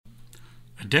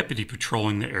A deputy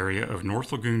patrolling the area of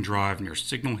North Lagoon Drive near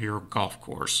Signal Hill Golf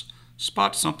Course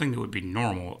spots something that would be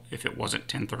normal if it wasn't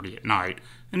 10:30 at night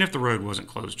and if the road wasn't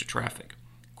closed to traffic.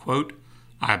 Quote,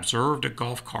 "I observed a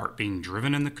golf cart being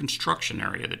driven in the construction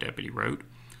area," the deputy wrote.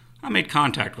 "I made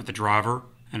contact with the driver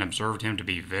and observed him to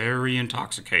be very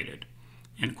intoxicated."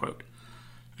 End quote.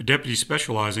 A deputy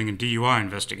specializing in DUI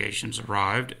investigations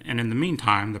arrived, and in the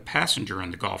meantime, the passenger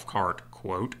in the golf cart,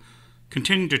 quote,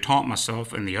 "continued to taunt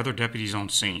myself and the other deputies on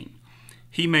scene.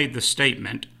 He made the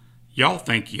statement, 'Y'all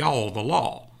think y'all the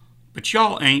law, but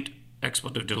y'all ain't,'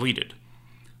 expletive deleted.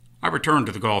 I returned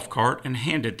to the golf cart and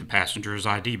handed the passenger his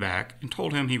ID back and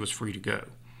told him he was free to go,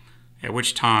 at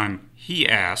which time he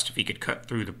asked if he could cut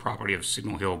through the property of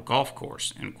Signal Hill Golf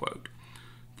Course," end quote.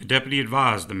 The deputy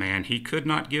advised the man he could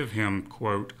not give him,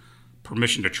 quote,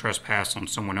 "permission to trespass on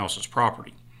someone else's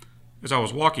property." As I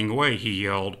was walking away, he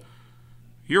yelled,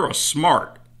 "You're a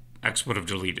smart," expletive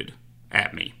deleted,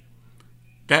 at me.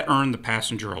 That earned the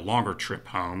passenger a longer trip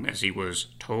home, as he was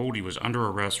told he was under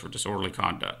arrest for disorderly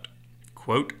conduct.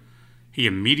 Quote, "He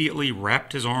immediately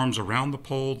wrapped his arms around the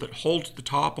pole that holds the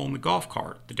top on the golf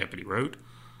cart," the deputy wrote,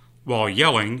 "while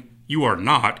yelling, 'You are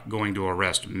not going to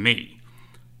arrest me.'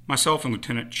 Myself and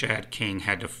Lieutenant Chad King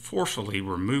had to forcefully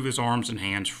remove his arms and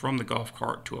hands from the golf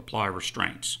cart to apply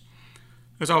restraints.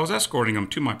 As I was escorting him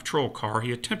to my patrol car,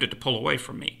 he attempted to pull away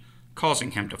from me,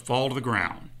 causing him to fall to the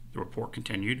ground," the report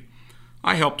continued.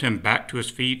 "I helped him back to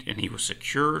his feet, and he was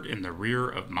secured in the rear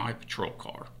of my patrol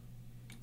car."